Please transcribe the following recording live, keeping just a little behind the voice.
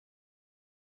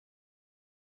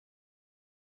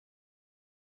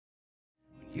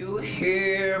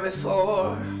here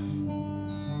before.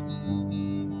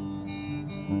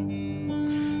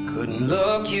 Couldn't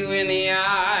look you in the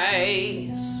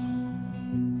eyes.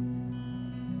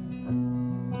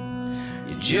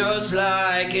 You're just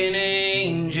like an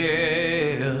angel.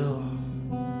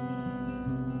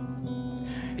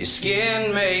 Your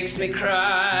skin makes me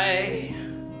cry,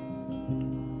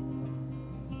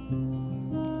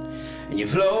 and you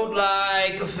float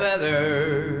like a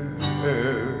feather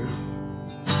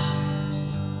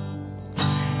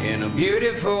in a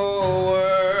beautiful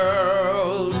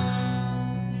world.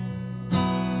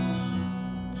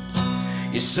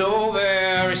 You're so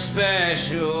very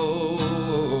special.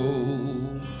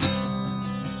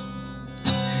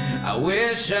 I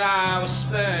wish I was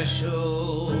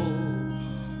special,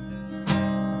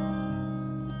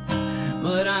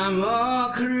 but I'm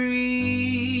a creep,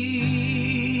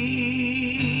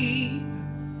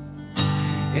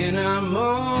 and I'm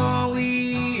a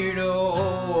weirdo.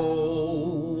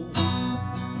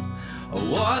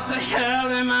 What the hell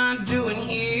am I doing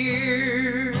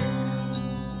here?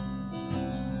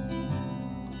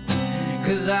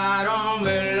 'Cause I don't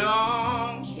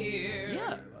belong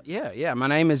here. Yeah. My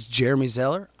name is Jeremy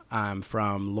Zeller. I'm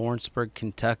from Lawrenceburg,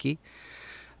 Kentucky.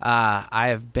 I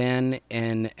have been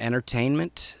in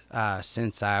entertainment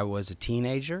since I was a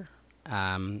teenager.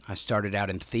 I started out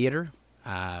in theater,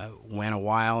 went a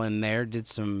while in there, did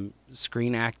some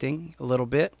screen acting a little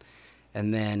bit,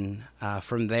 and then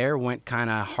from there went kind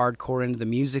of hardcore into the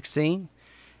music scene.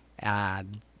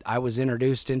 I was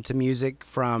introduced into music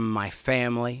from my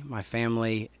family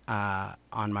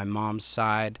on my mom's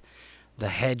side, the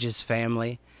Hedges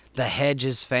family,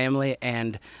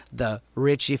 and the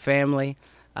Ritchie family.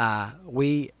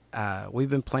 We've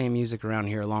been playing music around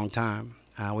here a long time.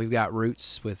 We've got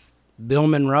roots with Bill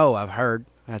Monroe, I've heard.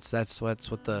 That's what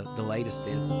the latest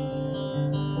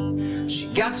is. She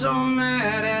got so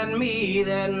mad at me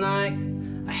that night,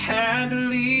 I had to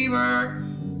leave her.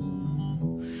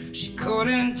 She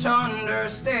couldn't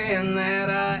understand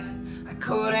that I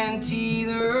couldn't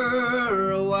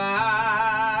either.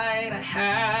 Why'd I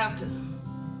have to?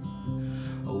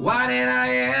 Why did I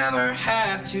ever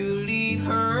have to leave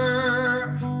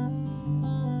her?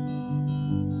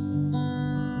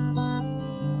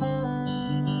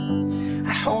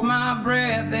 I hold my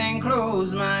breath and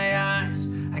close my eyes.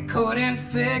 I couldn't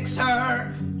fix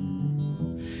her.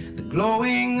 The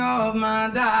glowing of my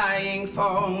dying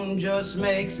phone just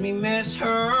makes me miss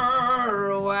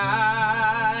her.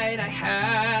 Why'd I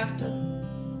have to?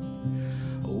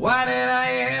 Why did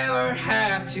I ever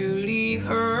have to leave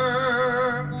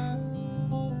her?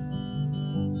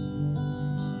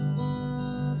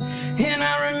 And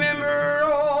I remember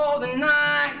all the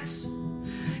nights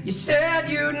you said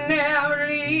you'd never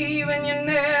leave, and you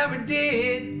never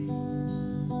did.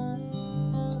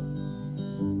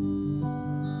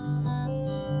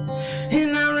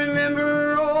 And I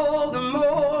remember all the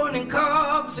morning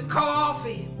cups of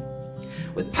coffee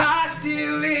with pie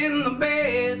still in the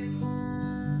bed.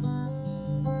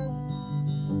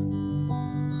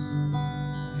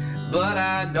 But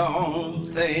I don't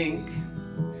think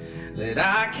that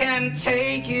I can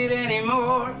take it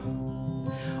anymore.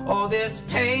 All this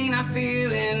pain I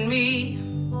feel in me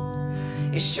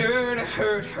is sure to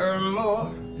hurt her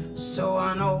more. So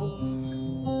I know,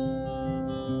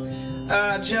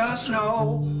 I just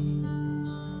know,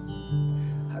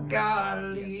 I gotta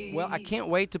leave. Well, I can't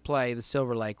wait to play the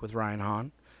Silver Lake with Ryan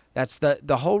Hahn. That's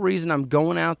the whole reason I'm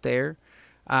going out there.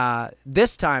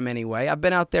 This time anyway. I've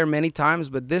been out there many times,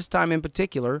 but this time in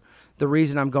particular, the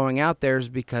reason I'm going out there is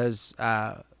because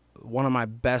one of my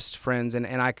best friends, and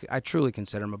I truly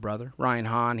consider him a brother, Ryan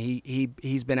Hahn,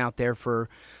 he's been out there for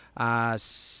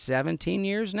 17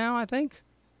 years now, I think.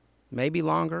 Maybe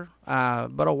longer,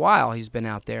 but a while he's been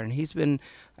out there, and he's been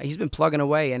plugging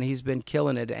away, and he's been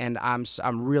killing it. And I'm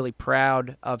really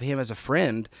proud of him as a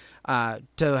friend, to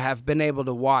have been able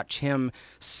to watch him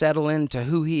settle into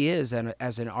who he is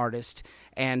as an artist,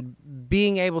 and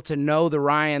being able to know the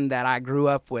Ryan that I grew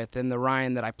up with and the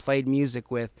Ryan that I played music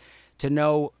with, to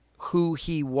know who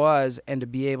he was and to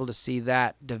be able to see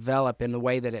that develop in the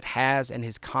way that it has, and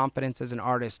his confidence as an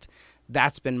artist.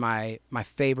 That's been my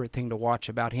favorite thing to watch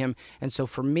about him. And so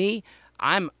for me,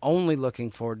 I'm only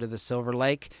looking forward to the Silver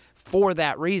Lake for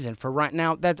that reason. For right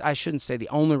now, that I shouldn't say the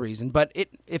only reason, but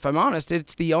if I'm honest,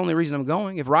 it's the only reason I'm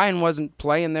going. If Ryan wasn't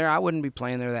playing there, I wouldn't be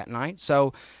playing there that night.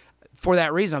 So for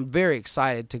that reason, I'm very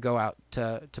excited to go out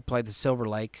to play the Silver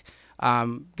Lake.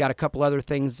 Got a couple other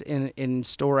things in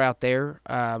store out there,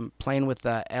 playing with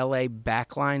the LA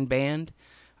Backline Band.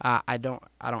 I don't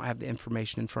have the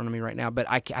information in front of me right now, but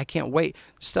I can't wait.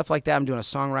 Stuff like that. I'm doing a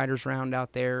songwriters round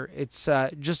out there. It's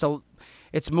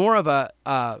it's more of a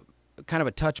kind of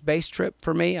a touch base trip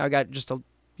for me. I got just some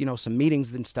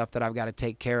meetings and stuff that I've got to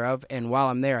take care of, and while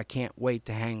I'm there, I can't wait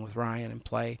to hang with Ryan and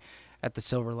play at the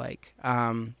Silver Lake.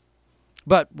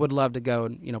 But would love to go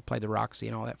and play the Roxy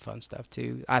and all that fun stuff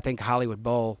too. I think Hollywood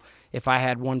Bowl. If I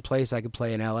had one place I could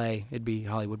play in L.A., it'd be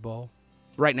Hollywood Bowl.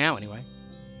 Right now, anyway.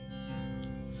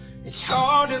 It's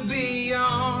hard to be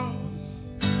young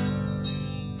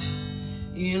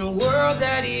in a world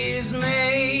that is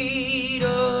made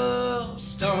of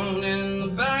stone, and the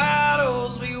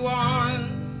battles we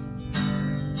won,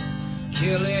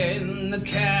 killing the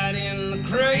cat in the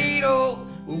cradle.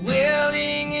 We're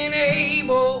willing and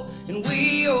able, and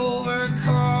we overcome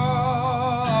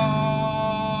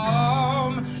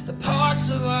the parts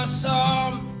of us,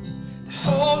 the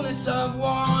wholeness of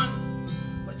one.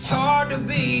 But it's hard to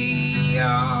be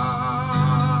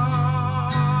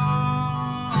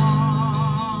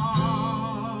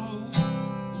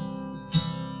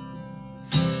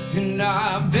and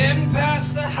I've been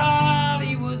past the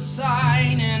Hollywood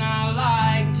sign, and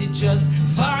I like to just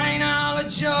fine. I'll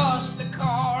adjust the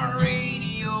car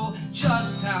radio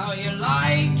just how you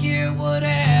like it.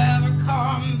 Whatever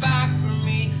come back from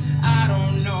me, I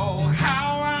don't know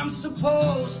how I'm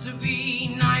supposed to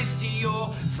be nice to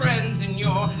your friends and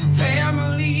your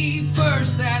family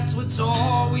first. That's what's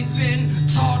always been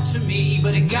taught to me,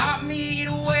 but it got me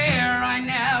to where I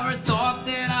never thought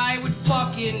that I would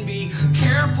fucking be.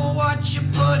 Careful what you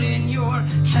put in your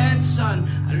head, son.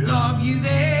 I love you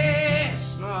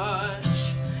this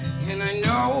much, and I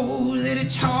know that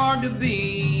it's hard to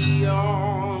be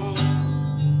young.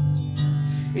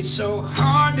 It's so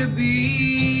hard to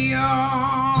be young.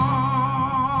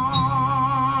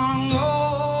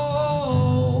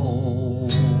 Oh,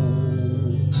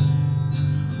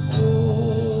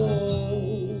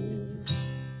 oh.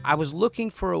 I was looking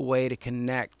for a way to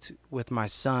connect with my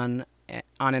son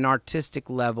on an artistic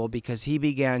level, because he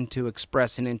began to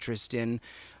express an interest in,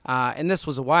 and this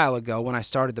was a while ago when I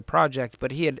started the project,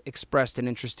 but he had expressed an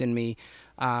interest in me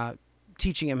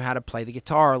teaching him how to play the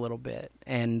guitar a little bit,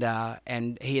 and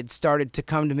he had started to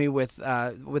come to me with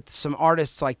some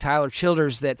artists like Tyler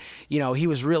Childers that he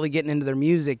was really getting into their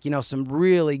music, some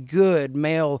really good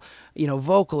male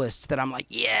vocalists that I'm like,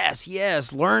 yes,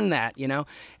 learn that,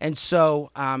 and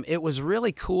so it was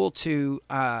really cool to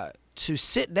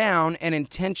sit down and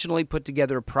intentionally put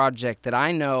together a project that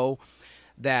I know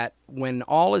that when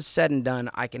all is said and done,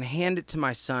 I can hand it to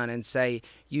my son and say,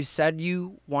 you said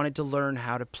you wanted to learn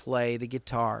how to play the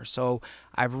guitar, so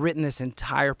I've written this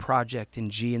entire project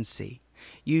in G and C.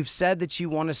 You've said that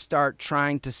you want to start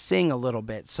trying to sing a little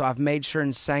bit, so I've made sure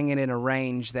and sang it in a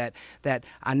range that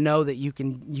I know that you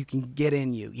can get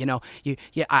in you.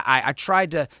 I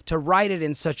tried to write it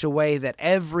in such a way that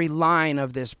every line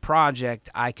of this project,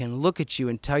 I can look at you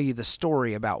and tell you the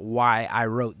story about why I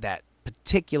wrote that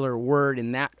particular word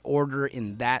in that order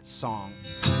in that song.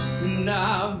 And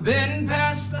I've been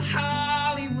past the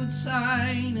Hollywood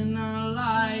sign, and I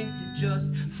like to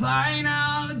just fine.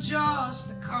 I'll adjust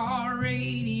the car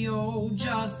radio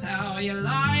just how you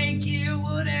like it.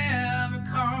 Whatever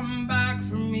come back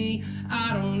from me,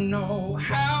 I don't know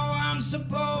how I'm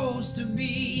supposed to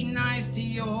be nice to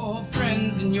your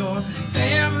friends and your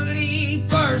family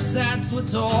first. That's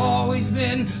what's always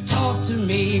been taught to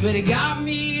me, but it got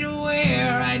me to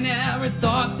where I never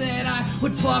thought that I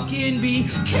would fucking be.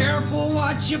 Careful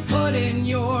what you put in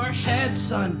your head,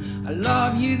 son. I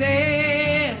love you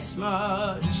this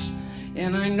much,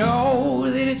 and I know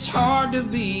that it's hard to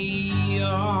be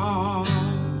young.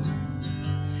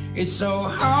 It's so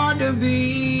hard to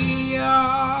be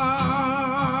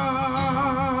young.